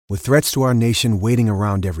With threats to our nation waiting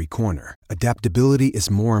around every corner, adaptability is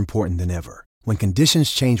more important than ever. When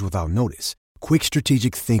conditions change without notice, quick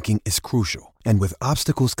strategic thinking is crucial. And with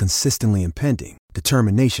obstacles consistently impending,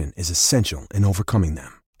 determination is essential in overcoming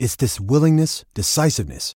them. It's this willingness,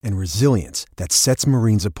 decisiveness, and resilience that sets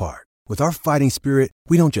Marines apart. With our fighting spirit,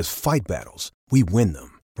 we don't just fight battles, we win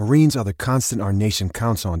them. Marines are the constant our nation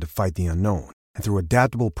counts on to fight the unknown. And through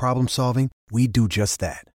adaptable problem solving, we do just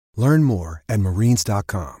that. Learn more at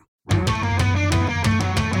marines.com. Pour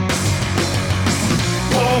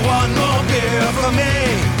one more beer for me.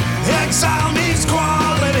 Exile means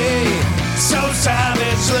quality so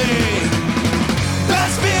savagely.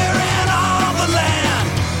 Best beer in all the land,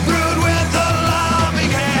 brewed with a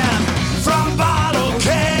loving hand. From bottle,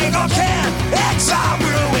 keg, or can, Exile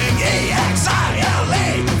Brewing,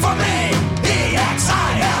 E-X-I-L-E. For me,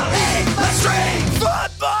 E-X-I-L-E. Let's drink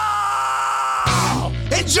football.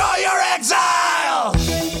 Enjoy your exile.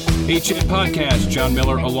 HN Podcast, John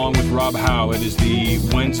Miller along with Rob Howe. It is the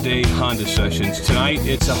Wednesday Honda Sessions. Tonight,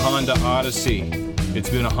 it's a Honda Odyssey. It's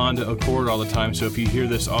been a Honda Accord all the time, so if you hear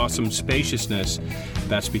this awesome spaciousness,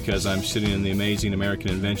 that's because I'm sitting in the amazing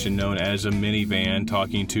American invention known as a minivan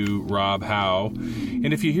talking to Rob Howe.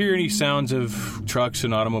 And if you hear any sounds of trucks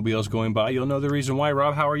and automobiles going by, you'll know the reason why.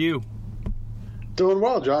 Rob, how are you? Doing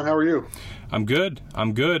well, John. How are you? I'm good.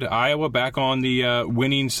 Iowa back on the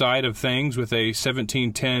winning side of things with a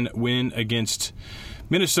 17-10 win against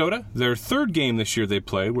Minnesota. Their third game this year they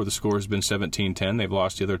played where the score has been 17-10. They've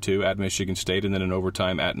lost the other two at Michigan State and then in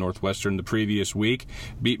overtime at Northwestern the previous week.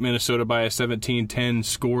 Beat Minnesota by a 17-10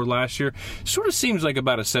 score last year. Sort of seems like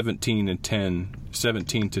about a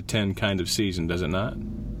 17-10 kind of season, does it not?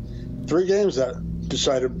 3 games that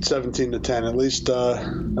decided 17-10. At least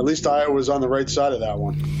Iowa's on the right side of that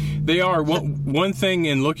one. They are. One thing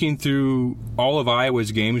in looking through all of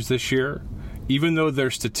Iowa's games this year, even though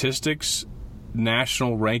their statistics,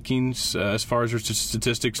 national rankings, as far as their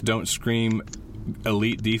statistics don't scream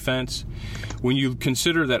elite defense, when you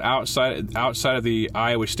consider that outside of the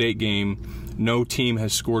Iowa State game, no team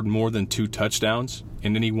has scored more than 2 touchdowns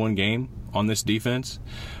in any one game on this defense.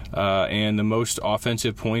 And the most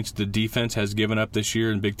offensive points the defense has given up this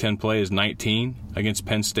year in Big Ten play is 19 against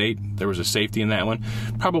Penn State. There was a safety in that one.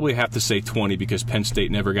 Probably have to say 20 because Penn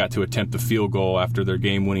State never got to attempt the field goal after their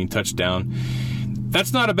game-winning touchdown.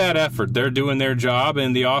 That's not a bad effort. They're doing their job,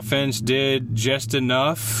 and the offense did just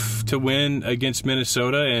enough to win against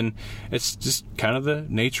Minnesota, and it's just kind of the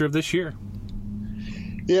nature of this year.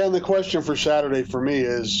 Yeah, and the question for Saturday for me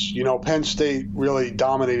is, Penn State really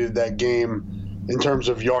dominated that game in terms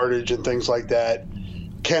of yardage and things like that.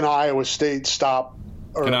 Can Iowa State stop,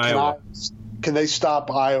 or can they stop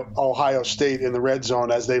Ohio State in the red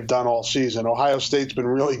zone as they've done all season? Ohio State's been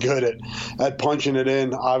really good at punching it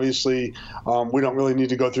in. Obviously, we don't really need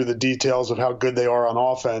to go through the details of how good they are on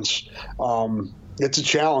offense. It's a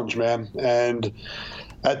challenge, man. And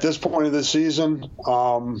at this point of the season,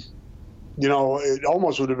 it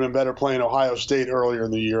almost would have been better playing Ohio State earlier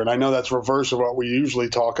in the year. And I know that's reverse of what we usually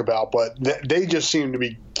talk about, but they just seem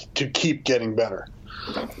to keep getting better.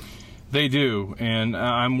 They do, and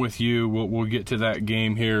I'm with you. We'll get to that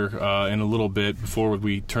game here in a little bit before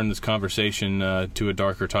we turn this conversation to a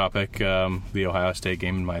darker topic, the Ohio State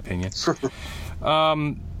game, in my opinion.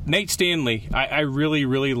 Nate Stanley, I really,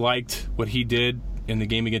 really liked what he did in the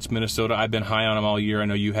game against Minnesota. I've been high on him all year. I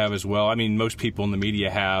know you have as well. I mean, most people in the media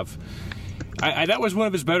have. That was one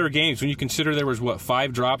of his better games. When you consider there was,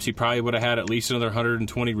 5 drops, he probably would have had at least another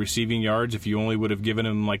 120 receiving yards if you only would have given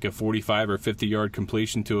him like a 45 or 50-yard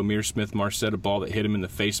completion to Amir Smith-Marset, a ball that hit him in the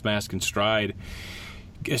face mask and stride.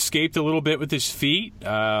 Escaped a little bit with his feet.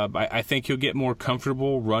 I think he'll get more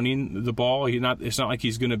comfortable running the ball. It's not like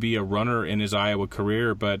he's going to be a runner in his Iowa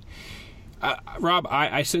career, but Rob,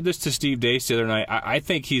 I said this to Steve Dace the other night. I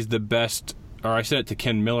think he's the best, or I said it to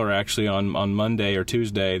Ken Miller actually on Monday or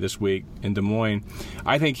Tuesday this week in Des Moines.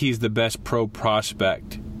 I think he's the best pro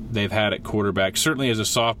prospect they've had at quarterback, certainly as a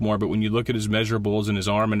sophomore, but when you look at his measurables and his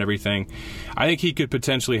arm and everything, I think he could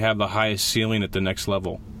potentially have the highest ceiling at the next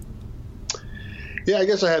level. Yeah, I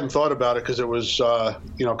guess I hadn't thought about it because it was,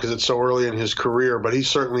 because it's so early in his career. But he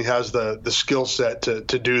certainly has the skill set to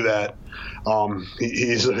do that.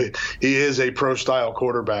 He is a pro-style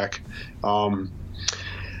quarterback.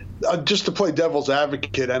 Just to play devil's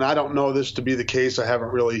advocate, and I don't know this to be the case.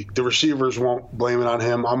 The receivers won't blame it on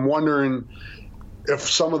him. I'm wondering if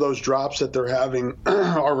some of those drops that they're having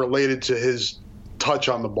are related to his touch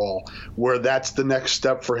on the ball, where that's the next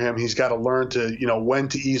step for him. He's got to learn to, when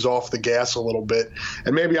to ease off the gas a little bit.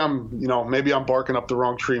 And maybe I'm barking up the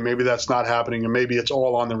wrong tree. Maybe that's not happening, and maybe it's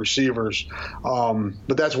all on the receivers.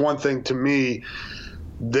 But that's one thing to me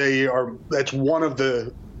that's one of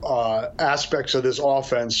the aspects of this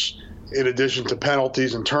offense, in addition to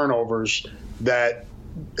penalties and turnovers, that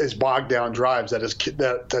is bogged down drives,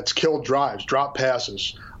 that's killed drives, drop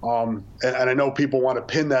passes. And I know people want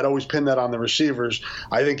to always pin that on the receivers.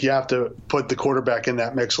 I think you have to put the quarterback in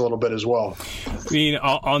that mix a little bit as well. I mean,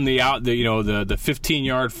 on the out, the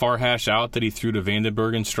 15-yard far hash out that he threw to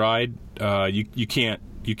Vandenberg in stride, you can't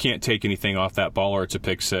take anything off that ball or it's a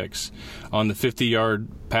pick six. On the 50-yard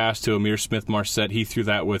pass to Amir Smith-Marset, he threw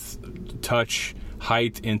that with touch,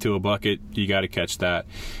 height into a bucket. You got to catch that.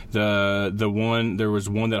 There was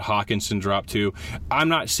one that Hawkinson dropped to. I'm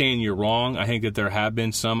not saying you're wrong. I think that there have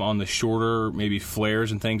been some on the shorter, maybe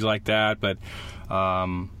flares and things like that. But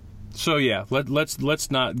so yeah,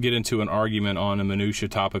 let's not get into an argument on a minutia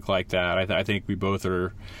topic like that. I think we both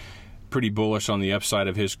are pretty bullish on the upside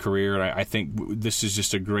of his career. And I think this is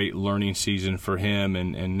just a great learning season for him.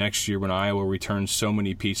 And next year when Iowa returns so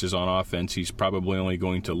many pieces on offense, he's probably only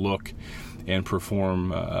going to look and perform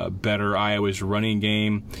better. Iowa's running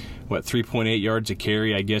game, 3.8 yards a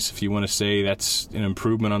carry, I guess if you want to say that's an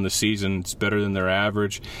improvement on the season. It's better than their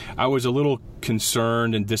average. I was a little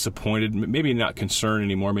concerned and disappointed, maybe not concerned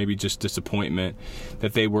anymore, maybe just disappointment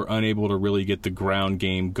that they were unable to really get the ground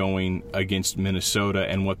game going against Minnesota,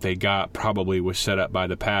 and what they got probably was set up by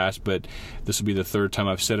the pass. But this will be the third time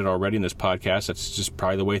I've said it already in this podcast. That's just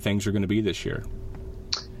probably the way things are going to be this year.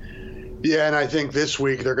 Yeah, and I think this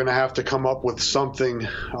week they're going to have to come up with something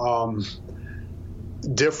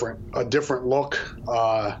different, a different look.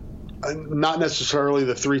 Not necessarily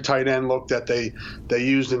the 3 tight end look that they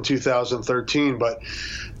used in 2013, but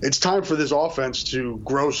it's time for this offense to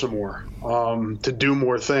grow some more, to do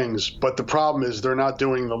more things. But the problem is they're not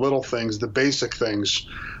doing the little things, the basic things,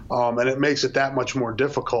 and it makes it that much more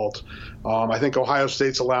difficult. I think Ohio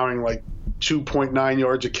State's allowing 2.9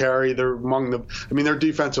 yards a carry. They're their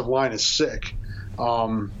defensive line is sick.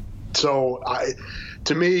 To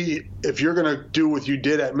me, if you're going to do what you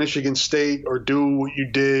did at Michigan State or do what you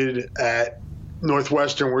did at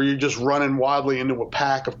Northwestern, where you're just running Wadley into a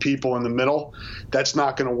pack of people in the middle, that's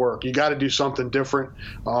not going to work. You got to do something different.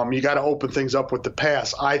 You got to open things up with the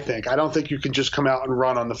pass, I think. I don't think you can just come out and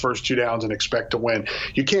run on the first 2 downs and expect to win.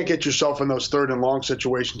 You can't get yourself in those 3rd and long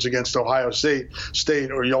situations against Ohio State,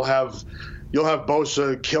 or you'll have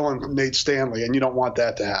Bosa killing Nate Stanley, and you don't want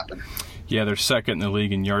that to happen. Yeah, they're second in the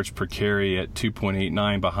league in yards per carry at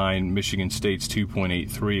 2.89 behind Michigan State's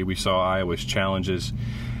 2.83. We saw Iowa's challenges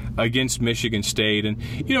against Michigan State. And,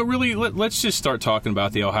 really, let's just start talking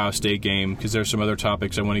about the Ohio State game, because there's some other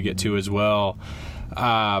topics I want to get to as well.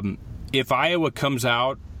 If Iowa comes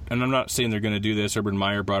out, and I'm not saying they're going to do this, Urban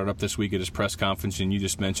Meyer brought it up this week at his press conference, and you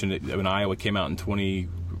just mentioned it, when Iowa came out in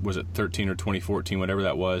 2013 or 2014, whatever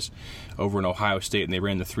that was, over in Ohio State, and they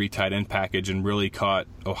ran the 3 tight end package and really caught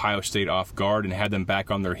Ohio State off guard and had them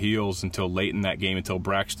back on their heels until late in that game, until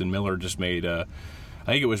Braxton Miller just made I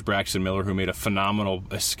think it was Braxton Miller who made a phenomenal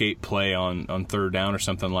escape play on 3rd down or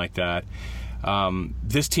something like that.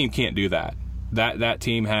 This team can't do that. That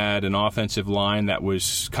team had an offensive line that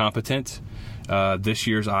was competent. This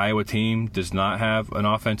year's Iowa team does not have an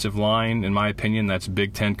offensive line, in my opinion, that's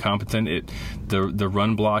Big Ten competent. The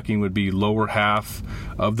run blocking would be lower half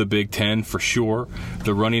of the Big Ten for sure.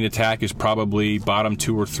 The running attack is probably bottom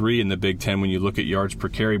 2 or 3 in the Big Ten when you look at yards per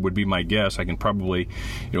carry, would be my guess. I can probably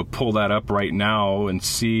pull that up right now and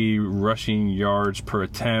see rushing yards per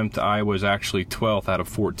attempt. Iowa's actually 12th out of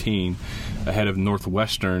 14, ahead of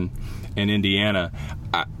Northwestern and Indiana.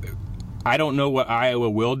 I don't know what Iowa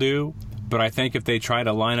will do, but I think if they try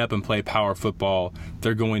to line up and play power football,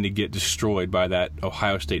 they're going to get destroyed by that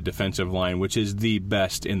Ohio State defensive line, which is the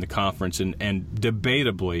best in the conference and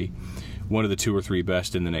debatably one of the 2 or 3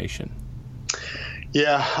 best in the nation.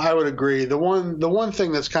 Yeah, I would agree. The one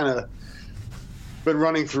thing that's kind of been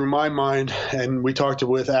running through my mind, and we talked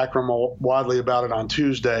with Akram Wadley about it on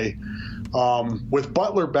Tuesday, with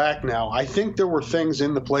Butler back now, I think there were things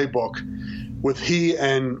in the playbook with he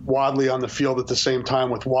and Wadley on the field at the same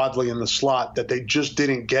time, with Wadley in the slot, that they just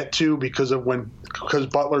didn't get to because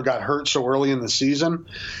Butler got hurt so early in the season.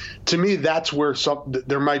 To me, that's where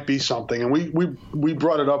there might be something. And we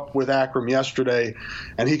brought it up with Akram yesterday,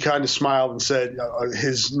 and he kind of smiled and said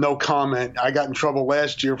his no comment. I got in trouble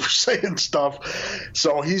last year for saying stuff,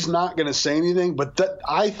 so he's not going to say anything. But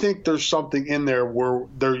I think there's something in there where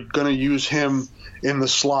they're going to use him in the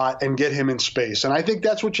slot and get him in space. And I think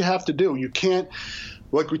that's what you have to do. You can't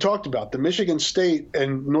like we talked about, the Michigan State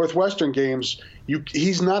and Northwestern games,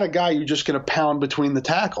 he's not a guy you're just going to pound between the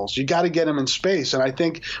tackles. You got to get him in space. And I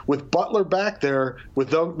think with Butler back there, with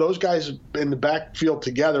those guys in the backfield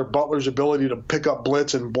together, Butler's ability to pick up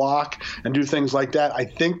blitz and block and do things like that, I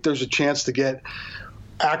think there's a chance to get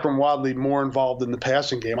Akrum Wadley more involved in the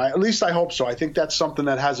passing game. At least I hope so. I think that's something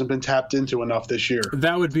that hasn't been tapped into enough this year.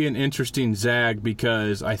 That would be an interesting zag,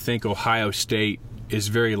 because I think Ohio State is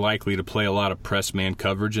very likely to play a lot of press man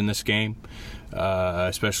coverage in this game,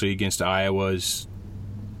 especially against Iowa's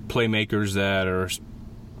playmakers that are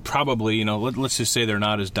probably, let's just say they're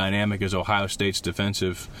not as dynamic as Ohio State's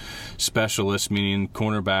defensive specialists, meaning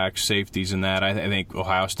cornerbacks, safeties, and that. I think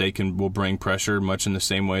Ohio State will bring pressure much in the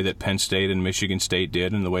same way that Penn State and Michigan State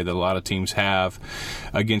did, and the way that a lot of teams have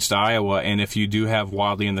against Iowa. And if you do have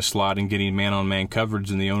Wadley in the slot and getting man-on-man coverage,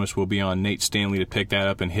 then the onus will be on Nate Stanley to pick that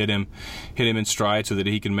up and hit him in stride so that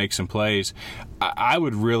he can make some plays. I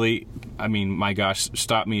would really, my gosh,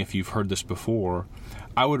 stop me if you've heard this before,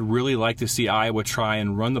 I would really like to see Iowa try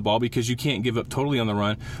and run the ball, because you can't give up totally on the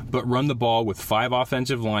run, but run the ball with 5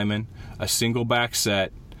 offensive linemen, a single back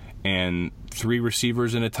set, and 3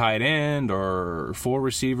 receivers and a tight end, or 4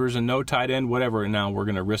 receivers and no tight end, whatever. Now we're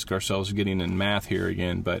going to risk ourselves getting in math here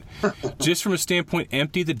again, but just from a standpoint,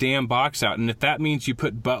 empty the damn box out. And if that means you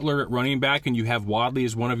put Butler at running back and you have Wadley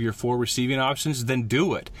as one of your 4 receiving options, then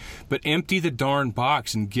do it. But empty the darn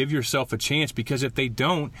box and give yourself a chance, because if they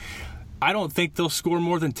don't, I don't think they'll score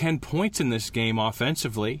more than 10 points in this game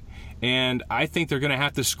offensively, and I think they're going to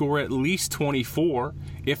have to score at least 24,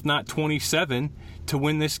 if not 27, to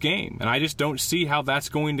win this game. And I just don't see how that's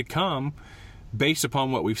going to come based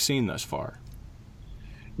upon what we've seen thus far.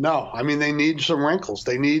 No, they need some wrinkles.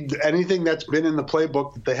 They need anything that's been in the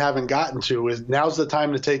playbook that they haven't gotten to. Now's the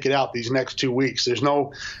time to take it out these next 2 weeks. There's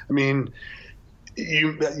no,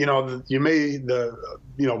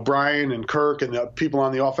 Brian and Kirk and the people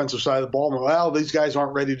on the offensive side of the ball, well, these guys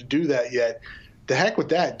aren't ready to do that yet. The heck with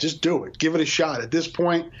that. Just do it. Give it a shot. At this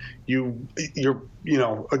point, you're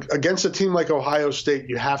against a team like Ohio State,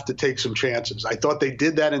 you have to take some chances. I thought they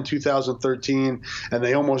did that in 2013, and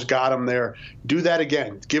they almost got them there. Do that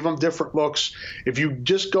again. Give them different looks. If you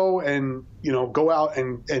just go and go out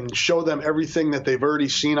and show them everything that they've already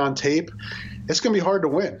seen on tape, it's going to be hard to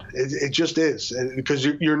win. It just is, because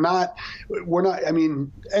we're not.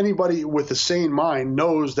 Anybody with a sane mind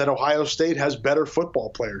knows that Ohio State has better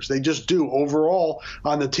football players. They just do overall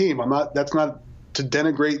on the team. That's not to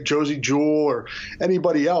denigrate Josie Jewell or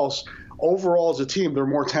anybody else. Overall, as a team, they're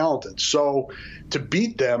more talented. So to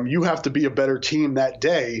beat them, you have to be a better team that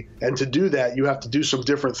day. And to do that, you have to do some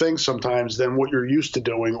different things sometimes than what you're used to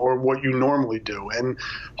doing or what you normally do. And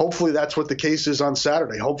hopefully that's what the case is on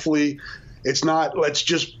Saturday. Hopefully it's not, let's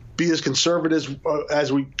just be as conservative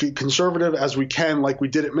as we can, like we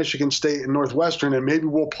did at Michigan State and Northwestern, and maybe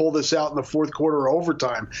we'll pull this out in the fourth quarter or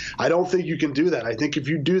overtime. I don't think you can do that. I think if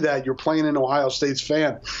you do that, you're playing in Ohio State's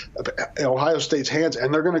hands,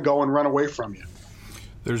 and they're going to go and run away from you.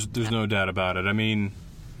 There's no doubt about it.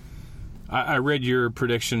 I read your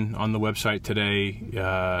prediction on the website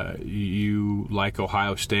today. You like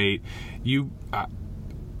Ohio State.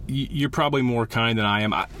 You're probably more kind than I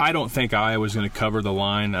am. I don't think Iowa's going to cover the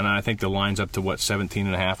line, and I think the line's up to,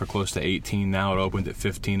 17.5 or close to 18 now. It opened at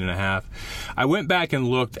 15.5. I went back and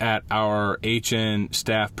looked at our HN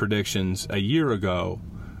staff predictions a year ago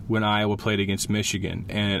when Iowa played against Michigan,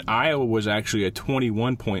 and Iowa was actually a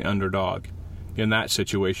 21-point underdog in that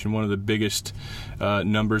situation, one of the biggest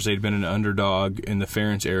numbers they'd been an underdog in the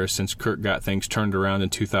Ferentz era since Kirk got things turned around in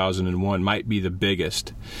 2001, might be the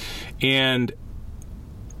biggest. And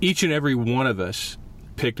each and every one of us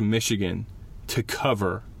picked Michigan to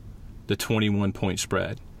cover the 21-point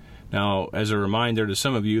spread. Now, as a reminder to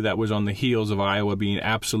some of you, that was on the heels of Iowa being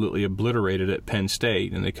absolutely obliterated at Penn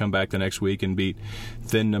State, and they come back the next week and beat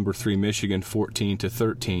then number 3 Michigan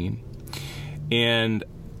 14-13. And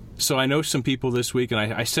so I know some people this week, and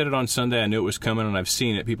I said it on Sunday, I knew it was coming, and I've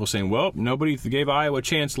seen it, people saying, well, nobody gave Iowa a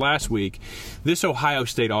chance last week. This Ohio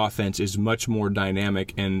State offense is much more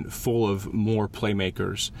dynamic and full of more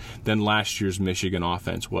playmakers than last year's Michigan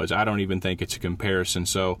offense was. I don't even think it's a comparison.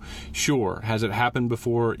 So, sure, has it happened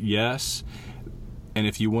before? Yes. And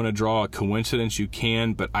if you want to draw a coincidence, you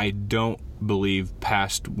can, but I don't believe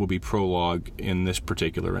past will be prologue in this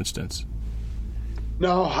particular instance.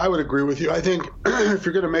 No, I would agree with you. I think if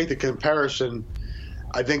you're going to make the comparison,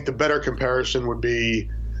 I think the better comparison would be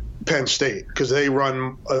Penn State, because they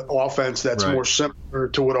run an offense that's more similar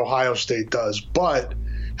to what Ohio State does. But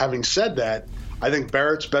having said that, I think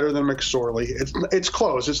Barrett's better than McSorley. It's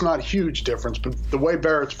close. It's not a huge difference, but the way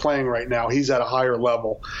Barrett's playing right now, he's at a higher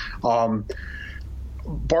level.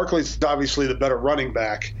 Barkley's obviously the better running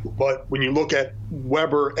back, but when you look at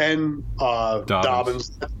Weber and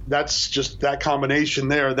Dobbins, that's just that combination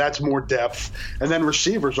there. That's more depth. And then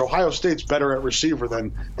receivers. Ohio State's better at receiver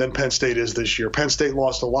than Penn State is this year. Penn State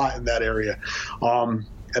lost a lot in that area.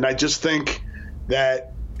 And I just think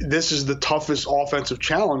that this is the toughest offensive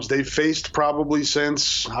challenge they've faced probably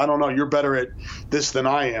since, I don't know, you're better at this than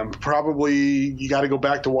I am. Probably you got to go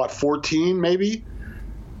back to, 14 maybe?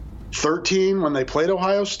 13 when they played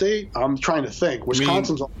Ohio State? I'm trying to think.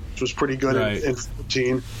 Wisconsin's was pretty good in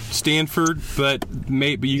 14. Stanford, but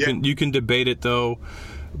maybe you can debate it though.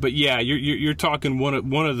 But yeah, you're talking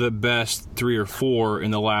one of the best 3 or 4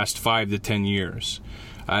 in the last 5 to 10 years.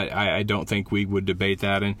 I don't think we would debate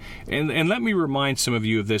that. And let me remind some of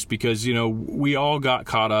you of this because, we all got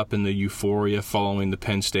caught up in the euphoria following the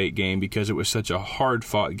Penn State game because it was such a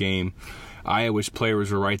hard-fought game. Iowa's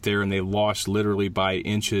players were right there, and they lost literally by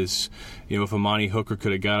inches. If Amani Hooker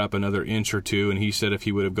could have got up another inch or two, and he said if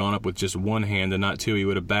he would have gone up with just one hand and not two, he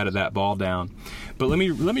would have batted that ball down. But let me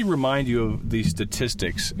remind you of the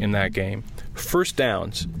statistics in that game. First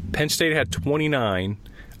downs, Penn State had 29,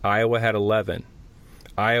 Iowa had 11.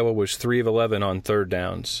 Iowa was 3 of 11 on third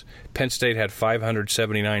downs. Penn State had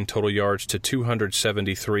 579 total yards to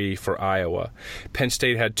 273 for Iowa. Penn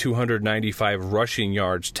State had 295 rushing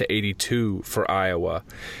yards to 82 for Iowa.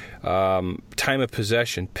 Time of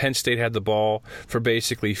possession, Penn State had the ball for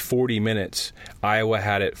basically 40 minutes. Iowa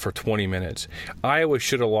had it for 20 minutes. Iowa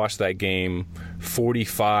should have lost that game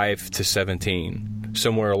 45-17.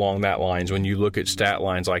 Somewhere along that lines when you look at stat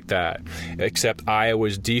lines like that. Except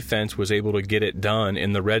Iowa's defense was able to get it done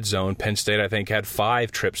in the red zone. Penn State, I think, had 5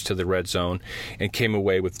 trips to the red zone and came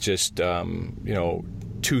away with just 2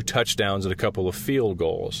 touchdowns and a couple of field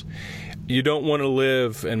goals. You don't want to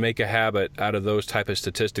live and make a habit out of those type of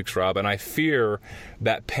statistics, Rob, and I fear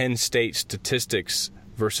that Penn State statistics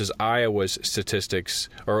versus Iowa's statistics,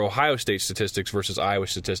 or Ohio State statistics versus Iowa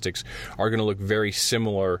statistics, are going to look very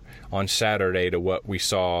similar on Saturday to what we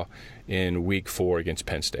saw in Week 4 against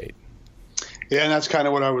Penn State. Yeah, and that's kind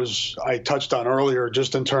of what I touched on earlier,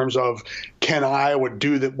 just in terms of can Iowa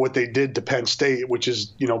do what they did to Penn State, which is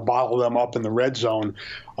bottle them up in the red zone.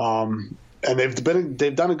 And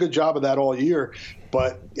they've done a good job of that all year,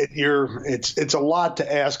 but it's a lot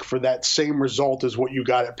to ask for that same result as what you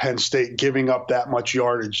got at Penn State, giving up that much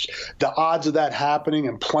yardage. The odds of that happening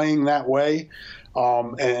and playing that way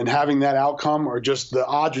and having that outcome the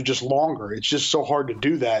odds are just longer. It's just so hard to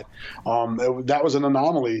do that. That was an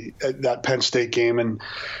anomaly at that Penn State game,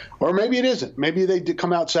 or maybe it isn't. Maybe they did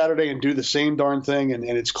come out Saturday and do the same darn thing, and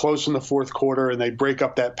it's close in the fourth quarter, and they break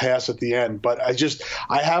up that pass at the end. But I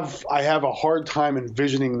have a hard time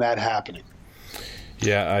envisioning that happening.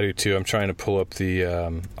 Yeah, I do too. I'm trying to pull up the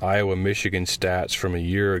Iowa-Michigan stats from a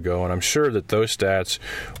year ago, and I'm sure that those stats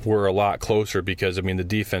were a lot closer because, the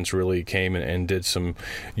defense really came and did some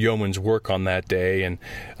yeoman's work on that day, and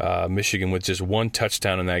Michigan with just 1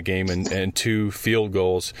 touchdown in that game and 2 field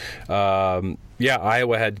goals.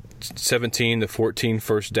 Iowa had 17 to 14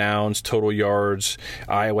 first downs, total yards.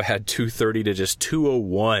 Iowa had 230 to just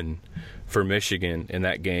 201 for Michigan in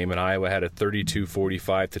that game, and Iowa had a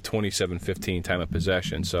 32-45 to 27-15 time of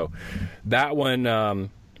possession. So that one,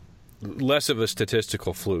 less of a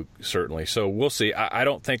statistical fluke, certainly. So we'll see. I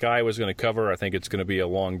don't think Iowa's going to cover. I think it's going to be a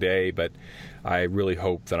long day, but I really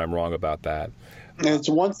hope that I'm wrong about that. And it's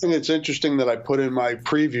one thing that's interesting that I put in my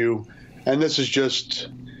preview, and this is just,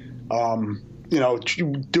 do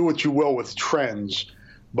what you will with trends,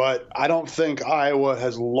 but I don't think Iowa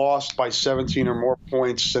has lost by 17 or more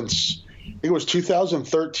points since – I think it was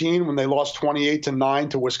 2013 when they lost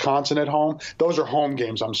 28-9 to Wisconsin at home. Those are home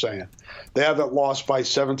games, I'm saying. They haven't lost by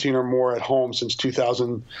 17 or more at home since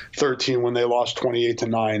 2013 when they lost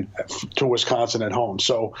 28-9 to Wisconsin at home.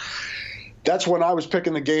 So that's when I was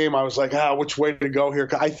picking the game. I was like, which way to go here?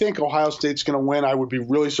 I think Ohio State's going to win. I would be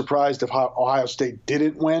really surprised if Ohio State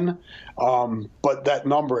didn't win. But that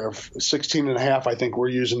number of 16.5, I think we're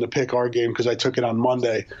using to pick our game because I took it on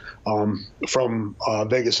Monday from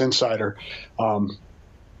Vegas Insider.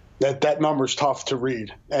 That number's tough to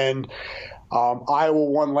read. And Iowa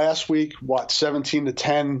won last week,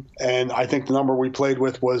 17-10, and I think the number we played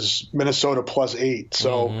with was Minnesota +8.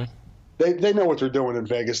 So. Mm-hmm. They know what they're doing in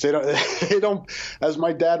Vegas. They don't, as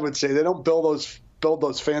my dad would say, they don't build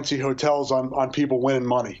those fancy hotels on people winning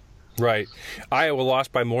money. Right. Iowa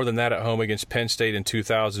lost by more than that at home against Penn State in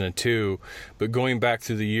 2002. But going back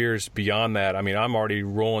through the years beyond that, I'm already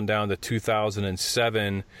rolling down to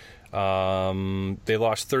 2007. They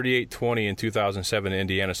lost 38-20 in 2007 to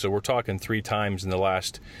Indiana. So we're talking 3 times in the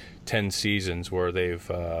last 10 seasons where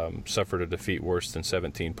they've suffered a defeat worse than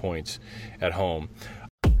 17 points at home.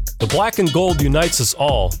 The black and gold unites us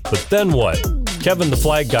all, but then what? Kevin, the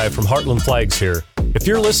flag guy from Heartland Flags here. If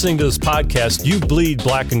you're listening to this podcast, you bleed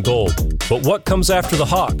black and gold. But what comes after the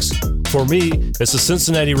Hawks? For me, it's the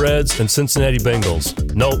Cincinnati Reds and Cincinnati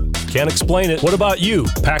Bengals. Nope, can't explain it. What about you?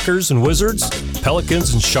 Packers and Wizards?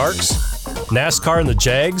 Pelicans and Sharks? NASCAR and the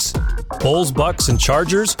Jags? Bulls, Bucks, and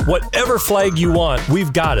Chargers? Whatever flag you want,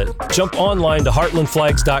 we've got it. Jump online to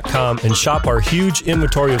heartlandflags.com and shop our huge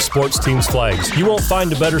inventory of sports teams' flags. You won't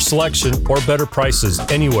find a better selection or better prices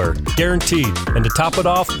anywhere, guaranteed. And to top it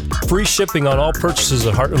off, free shipping on all purchases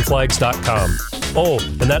at heartlandflags.com. Oh,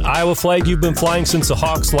 and that Iowa flag you've been flying since the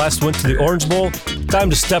Hawks last went to the Orange Bowl? Time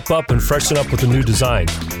to step up and freshen up with a new design.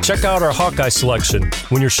 Check out our Hawkeye selection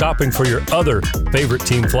when you're shopping for your other favorite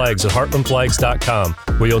team flags at heartlandflags.com,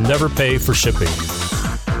 where you'll never pay for shipping.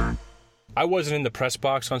 I wasn't in the press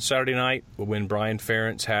box on Saturday night when Brian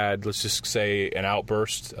Ferentz had, let's just say, an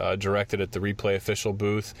outburst directed at the replay official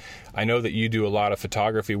booth. I know that you do a lot of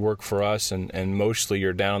photography work for us, and mostly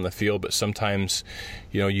you're down on the field, but sometimes,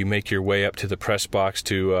 you make your way up to the press box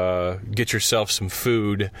to get yourself some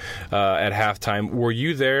food at halftime. Were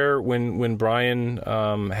you there when Brian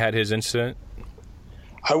had his incident?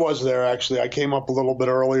 I was there, actually. I came up a little bit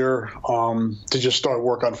earlier to just start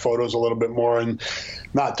work on photos a little bit more, and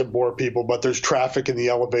not to bore people, but there's traffic in the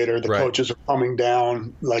elevator. The coaches are coming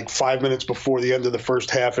down like 5 minutes before the end of the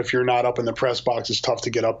first half. If you're not up in the press box, it's tough to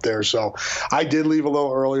get up there. So I did leave a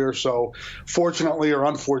little earlier. So fortunately or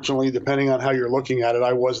unfortunately, depending on how you're looking at it,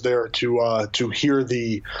 I was there to hear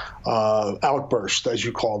the outburst, as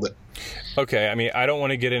you called it. Okay, I mean, I don't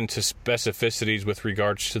want to get into specificities with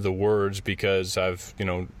regards to the words because I've,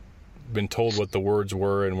 been told what the words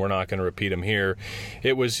were, and we're not going to repeat them here.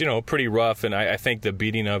 It was, pretty rough, and I think the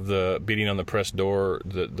beating on the press door,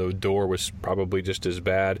 the door was probably just as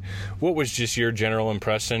bad. What was just your general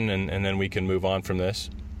impression, and then we can move on from this?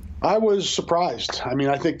 I was surprised. I mean,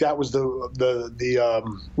 I think that was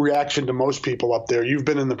the reaction to most people up there. You've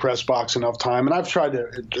been in the press box enough time, and I've tried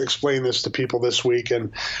to explain this to people this week,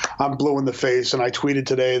 and I'm blue in the face. And I tweeted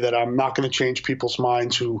today that I'm not going to change people's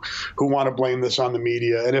minds who want to blame this on the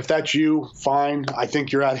media. And if that's you, fine. I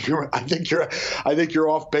think you're out of here. I think you're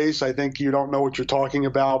off base. I think you don't know what you're talking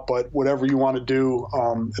about. But whatever you want to do,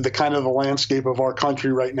 the landscape of our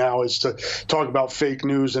country right now is to talk about fake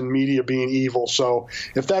news and media being evil. So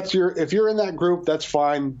if you're in that group, that's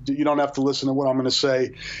fine. You don't have to listen to what I'm going to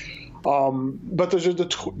say. But there's a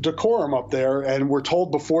decorum up there, and we're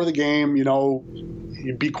told before the game,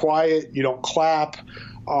 you be quiet, you don't clap,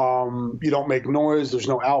 you don't make noise, there's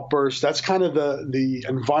no outbursts. That's kind of the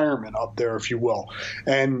environment up there, if you will.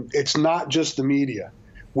 And it's not just the media.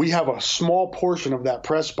 We have a small portion of that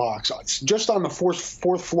press box. Just on the fourth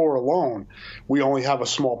floor alone, we only have a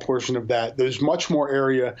small portion of that. There's much more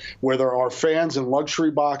area where there are fans in luxury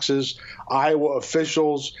boxes, Iowa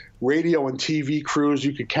officials, radio and TV crews.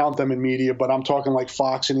 You could count them in media, but I'm talking like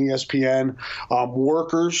Fox and ESPN,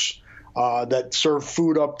 workers that serve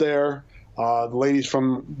food up there. The ladies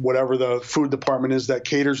from whatever the food department is that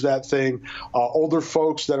caters that thing, older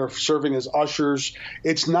folks that are serving as ushers.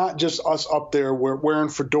 It's not just us up there. We're wearing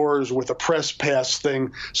fedoras with a press pass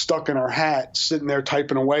thing stuck in our hat, sitting there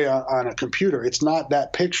typing away on a computer. It's not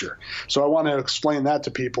that picture. So I want to explain that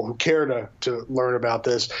to people who care to learn about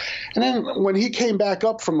this. And then when he came back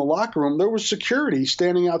up from the locker room, there was security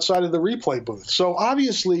standing outside of the replay booth. So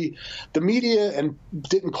obviously the media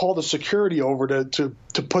didn't call the security over to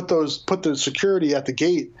put the security at the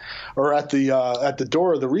gate or at the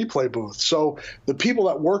door of the replay booth. So the people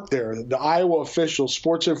that work there, the Iowa officials,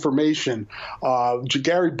 sports information,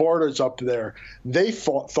 Gary Barta's up there. They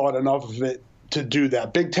thought enough of it to do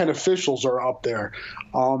that. Big Ten officials are up there.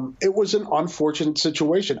 It was an unfortunate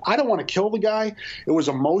situation. I don't want to kill the guy. It was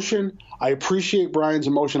emotion. I appreciate Brian's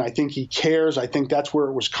emotion. I think he cares. I think that's where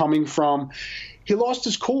it was coming from. He lost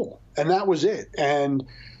his cool, and that was it. And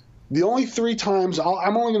the only 3 times,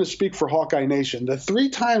 I'm only going to speak for Hawkeye Nation, the 3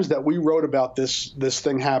 times that we wrote about this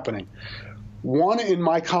thing happening, one in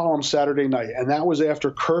my column Saturday night, and that was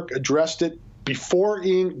after Kirk addressed it before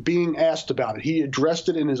being asked about it. He addressed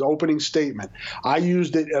it in his opening statement. I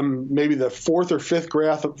used it in maybe the 4th or 5th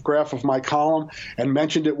graph of my column and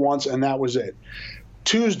mentioned it once, and that was it.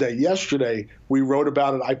 Yesterday, we wrote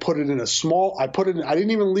about it. I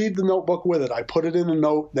didn't even leave the notebook with it. I put it in a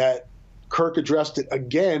note that Kirk addressed it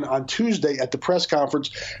again on Tuesday at the press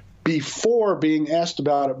conference before being asked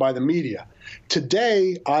about it by the media.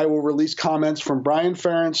 Today, I will release comments from Brian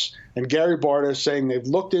Ferentz and Gary Barta saying they've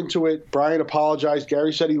looked into it. Brian apologized.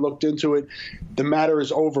 Gary said he looked into it. The matter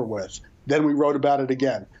is over with. Then we wrote about it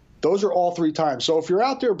again. Those are all 3 times. So if you're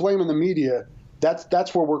out there blaming the media,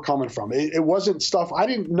 That's where we're coming from. It wasn't stuff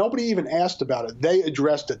nobody even asked about it. They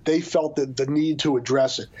addressed it. They felt the need to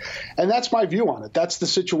address it. And that's my view on it. That's the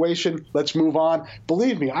situation. Let's move on.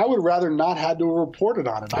 Believe me, I would rather not have to have reported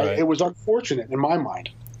on it. Right. It was unfortunate in my mind.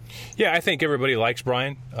 Yeah, I think everybody likes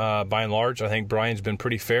Brian, by and large. I think Brian's been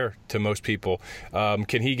pretty fair to most people.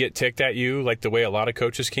 Can he get ticked at you like the way a lot of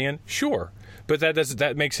coaches can? Sure. But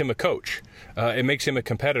that makes him a coach. It makes him a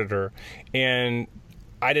competitor. And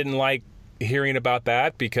I didn't like hearing about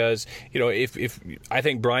that because, if I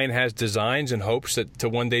think Brian has designs and hopes that to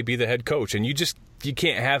one day be the head coach, and you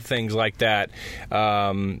can't have things like that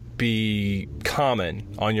be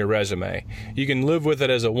common on your resume. You can live with it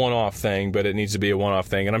as a one-off thing, but it needs to be a one-off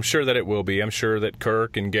thing, and I'm sure that it will be. I'm sure that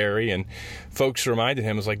Kirk and Gary and folks reminded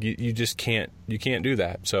him, it's like you just can't do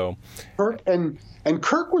that. So Kirk and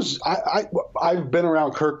Kirk was I've been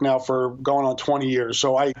around Kirk now for going on 20 years,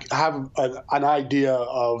 so I have an idea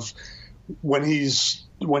of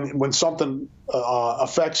when something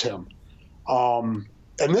affects him.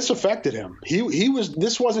 And this affected him.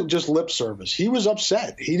 This wasn't just lip service. He was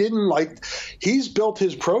upset. He's built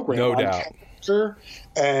his program on character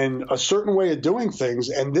and a certain way of doing things,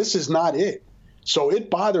 and this is not it. So it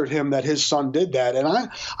bothered him that his son did that. And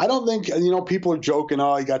I don't think, people are joking,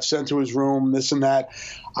 he got sent to his room, this and that.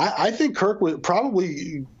 I think Kirk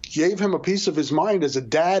probably gave him a piece of his mind as a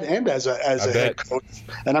dad and as a head coach.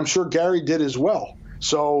 And I'm sure Gary did as well.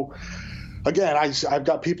 So again, I've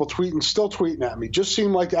got people still tweeting at me. Just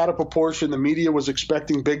seemed like out of proportion. The media was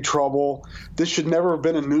expecting big trouble. This should never have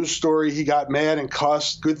been a news story. He got mad and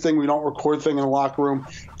cussed. Good thing we don't record things in the locker room.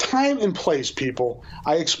 Time and place, people.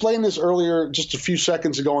 I explained this earlier, just a few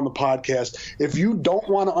seconds ago on the podcast. If you don't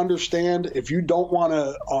want to understand, if you don't want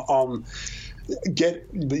to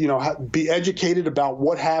be educated about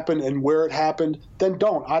what happened and where it happened, then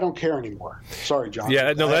don't. I don't care anymore. Sorry, John.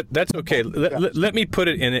 Yeah, no, that's okay. Let me put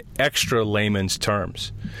it in extra layman's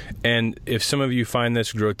terms. And if some of you find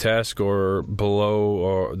this grotesque or below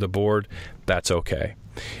or the board, that's okay.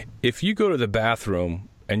 If you go to the bathroom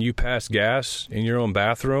and you pass gas in your own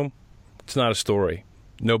bathroom, it's not a story.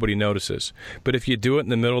 Nobody notices. But if you do it in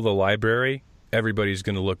the middle of the library, everybody's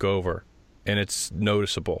going to look over, and it's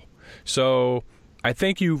noticeable. So I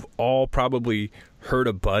think you've all probably heard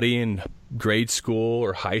a buddy in grade school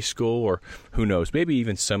or high school, or who knows, maybe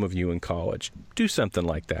even some of you in college, do something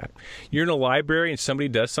like that. You're in a library and somebody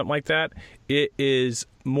does something like that, it is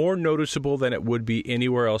more noticeable than it would be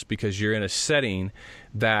anywhere else because you're in a setting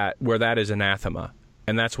where that is anathema.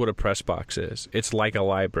 And that's what a press box is. It's like a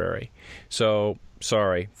library. So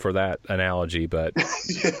sorry for that analogy, but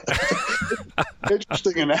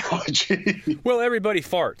interesting analogy. Well, everybody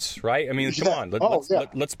farts, right? I mean, come on.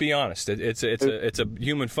 Let's be honest. It's a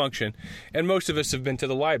human function, and most of us have been to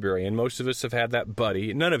the library, and most of us have had that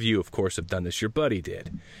buddy. None of you, of course, have done this. Your buddy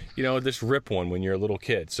did. This rip one when you're a little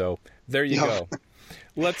kid. So there you go.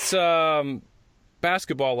 Let's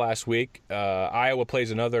basketball last week. Iowa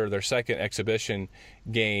plays their second exhibition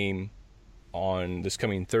game on this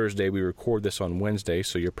coming Thursday. We record this on Wednesday,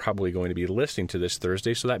 so you're probably going to be listening to this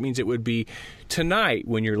Thursday. So that means it would be tonight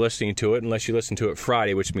when you're listening to it, unless you listen to it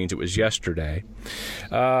Friday, which means it was yesterday.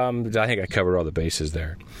 I think I covered all the bases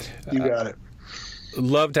there. You got it.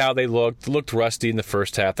 Loved how they looked rusty in the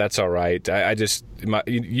first half. That's all right. I've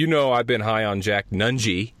been high on Jack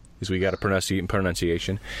Nunge, because we got a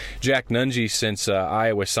pronunciation. Jack Nunge, since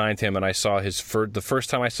Iowa signed him, and I saw the first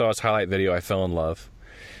time I saw his highlight video, I fell in love.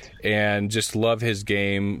 And just love his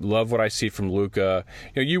game, love what I see from Luka.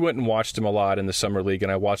 You went and watched him a lot in the Summer League,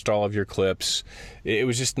 and I watched all of your clips. It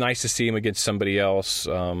was just nice to see him against somebody else.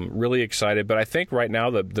 Really excited. But I think right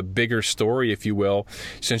now the bigger story, if you will,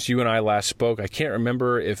 since you and I last spoke, I can't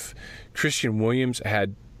remember if Christian Williams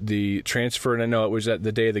had the transfer, and I know it was at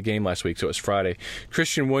the day of the game last week, so it was Friday.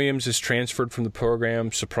 Christian Williams is transferred from the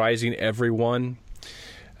program, surprising everyone.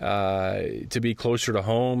 To be closer to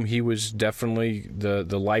home, he was definitely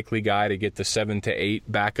the likely guy to get the 7 to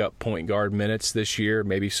 8 backup point guard minutes this year,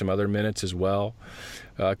 maybe some other minutes as well.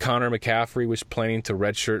 Connor McCaffrey was planning to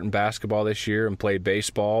redshirt in basketball this year and played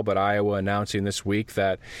baseball, but Iowa announcing this week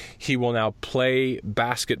that he will now play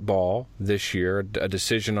basketball this year. A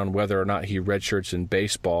decision on whether or not he redshirts in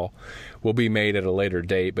baseball will be made at a later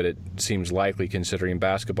date, but it seems likely considering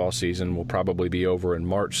basketball season will probably be over in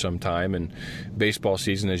March sometime, and baseball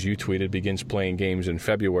season, as you tweeted, begins playing games in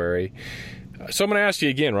February. So I'm going to ask you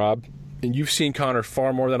again, Rob. And you've seen Connor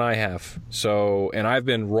far more than I have. And I've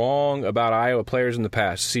been wrong about Iowa players in the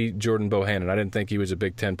past. See Jordan Bohannon. I didn't think he was a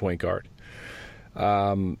Big Ten point guard.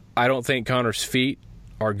 I don't think Connor's feet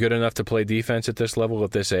are good enough to play defense at this level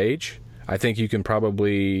at this age. I think you can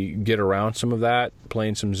probably get around some of that,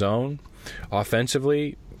 playing some zone.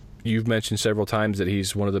 Offensively, you've mentioned several times that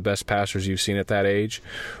he's one of the best passers you've seen at that age.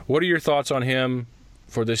 What are your thoughts on him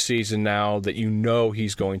for this season now that you know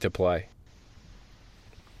he's going to play?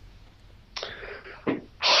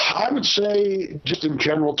 I would say, just in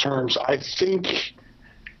general terms, I think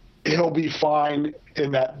he'll be fine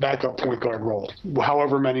in that backup point guard role,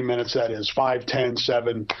 however many minutes that is, 5, 10,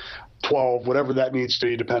 7, 12, whatever that needs to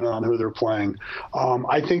be, depending on who they're playing.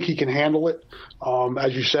 I think he can handle it.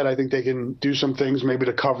 As you said, I think they can do some things maybe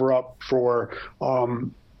to cover up for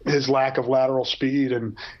his lack of lateral speed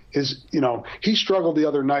and he struggled the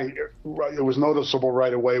other night. It was noticeable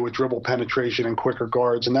right away with dribble penetration and quicker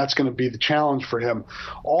guards, and that's going to be the challenge for him.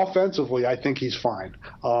 Offensively, I think he's fine.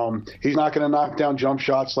 He's not going to knock down jump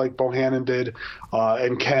shots like Bohannon did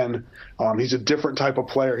and Ken. He's a different type of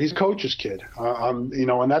player. He's coach's kid,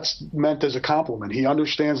 and that's meant as a compliment. He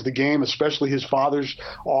understands the game, especially his father's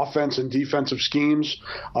offense and defensive schemes.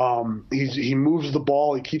 He moves the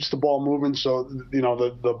ball. He keeps the ball moving so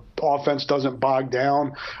the offense doesn't bog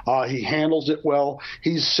down. He handles it well.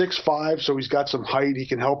 He's 6'5", so he's got some height. He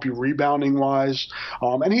can help you rebounding-wise.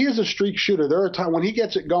 And he is a streak shooter. There are times when he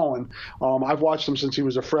gets it going. I've watched him since he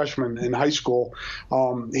was a freshman in high school.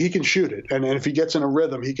 He can shoot it. And if he gets in a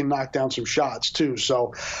rhythm, he can knock down some shots too.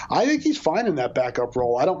 So I think he's fine in that backup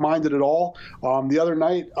role. I don't mind it at all. The other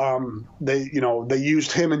night, they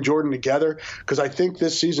used him and Jordan together because I think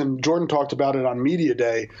this season, Jordan talked about it on Media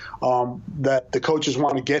Day, that the coaches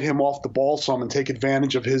want to get him off the ball some and take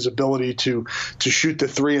advantage of his ability to shoot the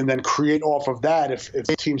three and then create off of that if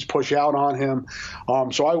teams push out on him.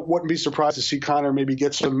 So I wouldn't be surprised to see Connor maybe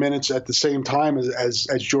get some minutes at the same time as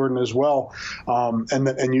Jordan as well,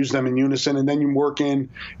 and use them in unison. And then you work in,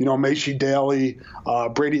 Macy Daly,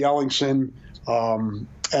 Brady Ellingson, and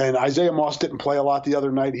Isaiah Moss didn't play a lot the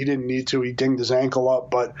other night. He didn't need to. He dinged his ankle up.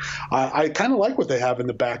 But I kind of like what they have in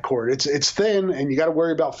the backcourt. It's thin, and you got to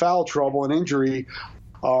worry about foul trouble and injury.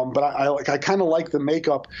 But I kind of like the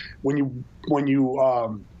makeup when you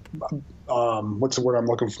what's the word I'm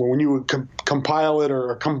looking for? When you compile it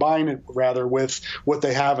or combine it rather with what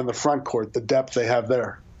they have in the front court, the depth they have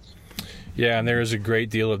there. Yeah, and there is a great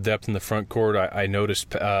deal of depth in the front court. I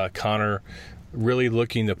noticed Connor really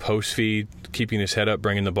looking to post feed, keeping his head up,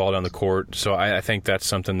 bringing the ball down the court. So I think that's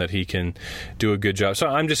something that he can do a good job. So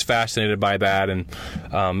I'm just fascinated by that, and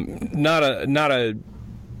not a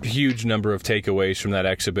huge number of takeaways from that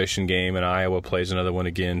exhibition game, and Iowa plays another one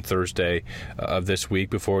again Thursday of this week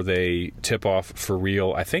before they tip off for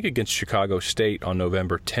real, I think, against Chicago State on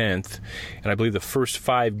November 10th. And I believe the first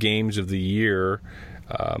 5 games of the year,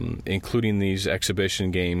 including these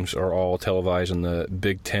exhibition games, are all televised on the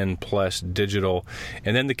Big Ten Plus digital.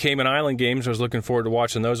 And then the Cayman Island games, I was looking forward to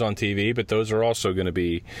watching those on TV, but those are also going to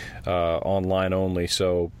be online only.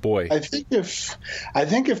 So, boy. I think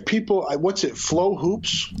if people, what's it, Flow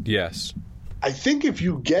Hoops? Yes. I think if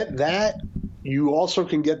you get that, you also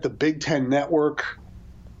can get the Big Ten Network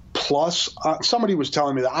Plus. Somebody was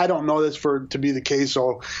telling me that. I don't know this to be the case,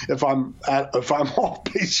 so if I'm off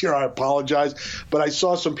base here, I apologize. But I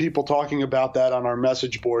saw some people talking about that on our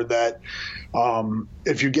message board, that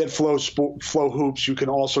if you get Flow Hoops, you can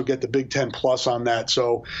also get the Big Ten Plus on that.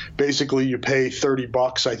 So basically, you pay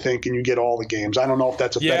 $30, I think, and you get all the games. I don't know if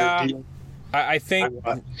that's a better deal. I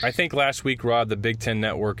think last week, Rod, the Big Ten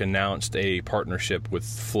Network announced a partnership with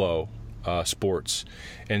Flow Sports,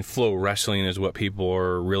 and Flow Wrestling is what people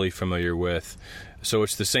are really familiar with. So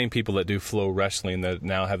it's the same people that do Flow Wrestling that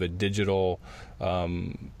now have a digital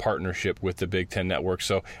partnership with the Big Ten Network.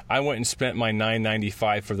 So I went and spent my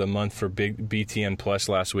 $9.95 for the month for BTN Plus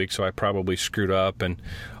last week, so I probably screwed up, and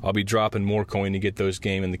I'll be dropping more coin to get those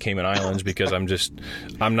games in the Cayman Islands because I'm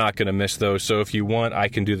not going to miss those. So if you want, I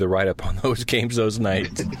can do the write-up on those games those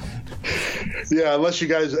nights. Yeah,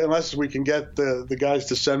 unless we can get the guys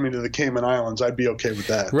to send me to the Cayman Islands, I'd be okay with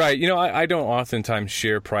that. Right. I don't oftentimes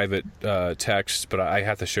share private texts, but I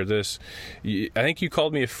have to share this. I think you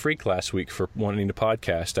called me a freak last week for wanting to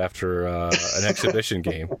podcast after an exhibition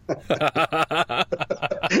game. I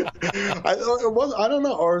don't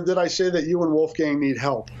know. Or did I say that you and Wolfgang need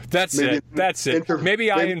help? That's it. Maybe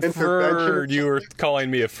I inferred you were calling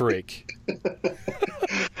me a freak.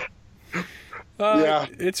 Yeah,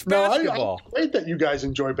 it's basketball. It's great that you guys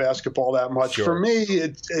enjoy basketball that much. Sure. For me,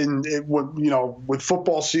 with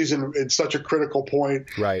football season, it's such a critical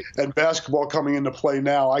point. Right. And basketball coming into play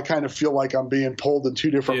now, I kind of feel like I'm being pulled in 2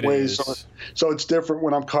 different ways. So it's different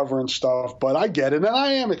when I'm covering stuff. But I get it, and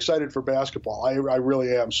I am excited for basketball. I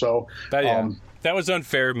really am. So that was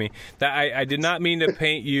unfair of me. I did not mean to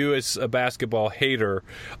paint you as a basketball hater.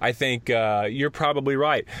 I think you're probably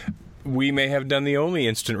right. we may have done the only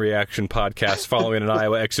instant reaction podcast following an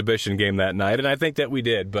Iowa exhibition game that night, and I think that we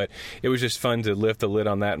did. But it was just fun to lift the lid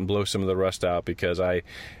on that and blow some of the rust out because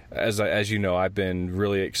as you know, I've been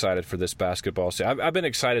really excited for this basketball season. I've been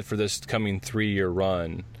excited for this coming 3-year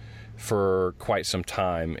run for quite some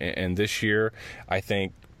time, and this year I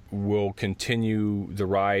think we'll continue the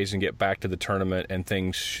rise and get back to the tournament, and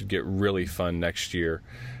things should get really fun next year.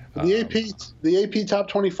 The AP Top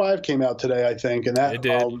 25 came out today, I think, and that it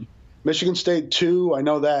did. Michigan State 2, I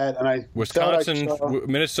know that, and Wisconsin,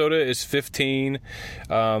 Minnesota is 15.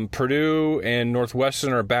 Purdue and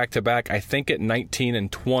Northwestern are back to back, I think, at 19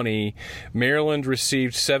 and 20. Maryland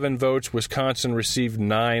received 7 votes. Wisconsin received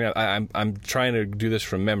 9. I'm trying to do this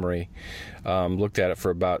from memory. Looked at it for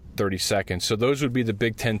about 30 seconds. So those would be the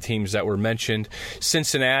Big Ten teams that were mentioned.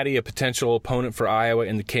 Cincinnati, a potential opponent for Iowa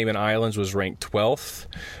in the Cayman Islands, was ranked 12th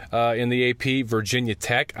in the AP. Virginia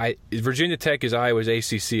Tech is Iowa's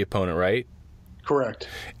ACC opponent, right? Correct.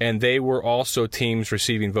 And they were also teams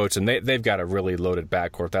receiving votes, and they've got a really loaded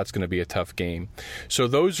backcourt. That's going to be a tough game. So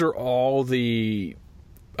those are all the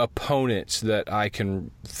opponents that I can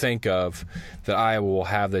think of that Iowa will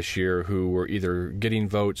have this year who were either getting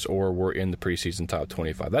votes or were in the preseason top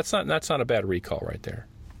 25. That's not a bad recall right there.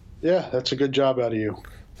 Yeah, that's a good job out of you.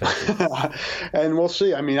 And we'll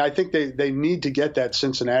see. I mean, I think they need to get that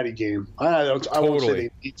Cincinnati game. I won't say they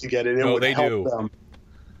need to get it. It would help them.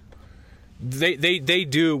 They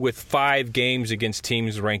do with 5 games against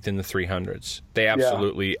teams ranked in the 300s. They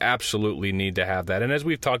absolutely need to have that. And as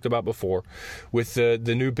we've talked about before, with the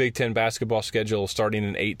new Big Ten basketball schedule starting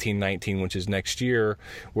in 18-19, which is next year,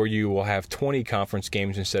 where you will have 20 conference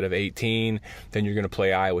games instead of 18, then you're going to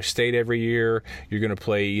play Iowa State every year. You're going to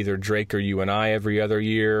play either Drake or UNI every other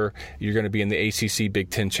year. You're going to be in the ACC Big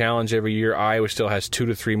Ten Challenge every year. Iowa still has 2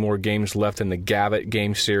 to 3 more games left in the Gavitt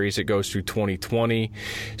game series. It goes through 2020.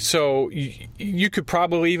 So you could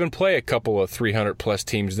probably even play a couple of 300-plus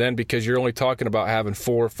teams then, because you're only talking about having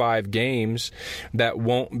 4 or 5 games that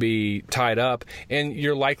won't be tied up, and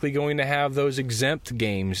you're likely going to have those exempt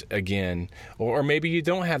games again. Or maybe you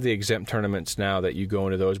don't have the exempt tournaments now that you go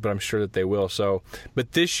into those, but I'm sure that they will. So,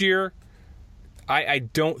 but this year, I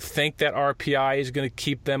don't think that RPI is going to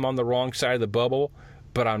keep them on the wrong side of the bubble,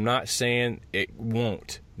 but I'm not saying it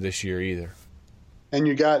won't this year either. And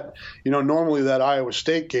you got, normally that Iowa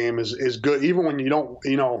State game is good. Even when you don't,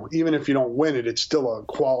 even if you don't win it, it's still a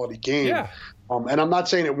quality game. Yeah. And I'm not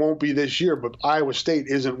saying it won't be this year, but Iowa State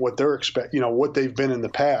isn't what they're what they've been in the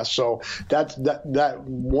past. So that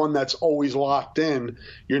one that's always locked in,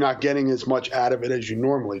 you're not getting as much out of it as you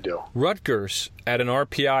normally do. Rutgers at an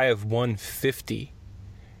RPI of 150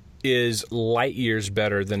 is light years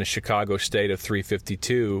better than a Chicago State of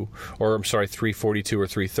 342 or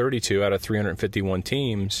 332 out of 351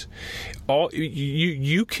 teams.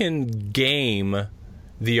 You can game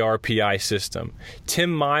the RPI system.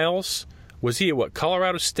 Tim Miles, was he at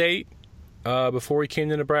Colorado State before he came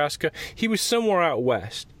to Nebraska? He was somewhere out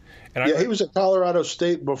west. And he was at Colorado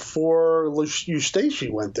State before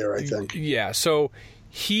Eustachy went there, I think. Yeah, so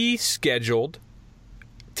he scheduled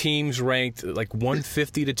teams ranked like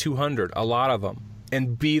 150 to 200, a lot of them,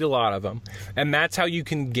 and beat a lot of them. And that's how you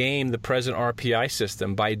can game the present RPI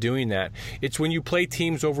system, by doing that. It's when you play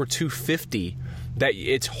teams over 250 that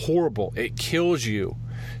it's horrible. It kills you.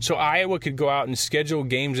 So Iowa could go out and schedule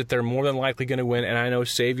games that they're more than likely going to win. And I know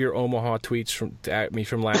Xavier Omaha tweets at me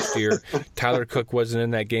from last year. Tyler Cook wasn't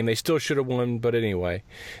in that game. They still should have won, but anyway.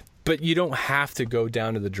 But you don't have to go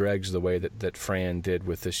down to the dregs the way that Fran did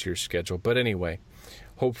with this year's schedule. But anyway,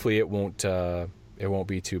 hopefully it won't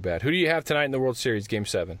be too bad. Who do you have tonight in the World Series, Game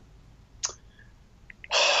 7?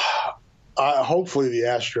 Hopefully the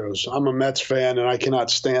Astros. I'm a Mets fan, and I cannot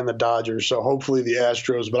stand the Dodgers, so hopefully the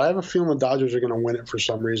Astros. But I have a feeling the Dodgers are going to win it for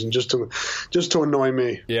some reason, just to annoy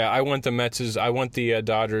me. Yeah, I want the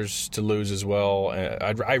Dodgers to lose as well.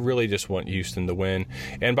 I really just want Houston to win.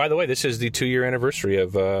 And by the way, this is the 2-year anniversary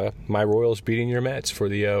of my Royals beating your Mets for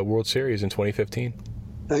the World Series in 2015.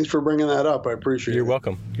 Thanks for bringing that up. I appreciate it. You're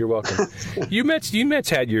welcome. You Mets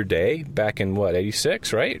had your day back in,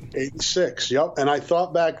 86, right? 86, yep. And I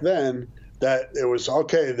thought back then that it was,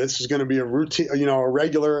 okay, this is going to be a routine, a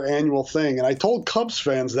regular annual thing. And I told Cubs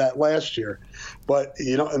fans that last year. But,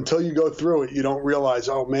 until you go through it, you don't realize,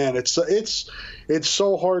 oh, man, it's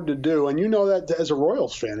so hard to do. And you know that as a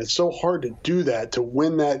Royals fan, it's so hard to do that, to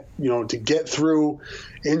win that, to get through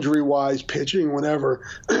injury-wise, pitching, whatever,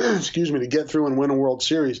 excuse me, to get through and win a World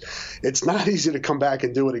Series. It's not easy to come back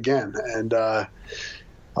and do it again. And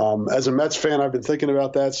as a Mets fan, I've been thinking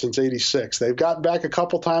about that since 86. They've gotten back a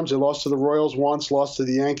couple times. They lost to the Royals once, lost to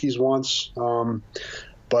the Yankees once.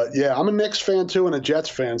 But yeah, I'm a Knicks fan too and a Jets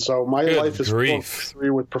fan, so my life is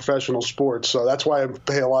full with professional sports. So that's why I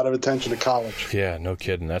pay a lot of attention to college. Yeah, no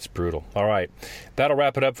kidding. That's brutal. All right. That'll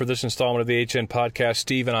wrap it up for this installment of the HN Podcast.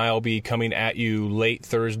 Steve and I will be coming at you late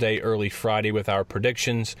Thursday, early Friday with our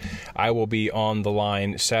predictions. I will be on the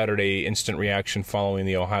line Saturday, instant reaction following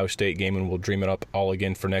the Ohio State game, and we'll dream it up all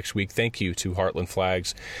again for next week. Thank you to Heartland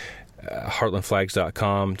Flags.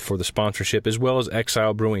 HeartlandFlags.com for the sponsorship, as well as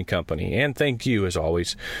Exile Brewing Company. And thank you, as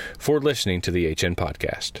always, for listening to the HN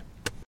Podcast.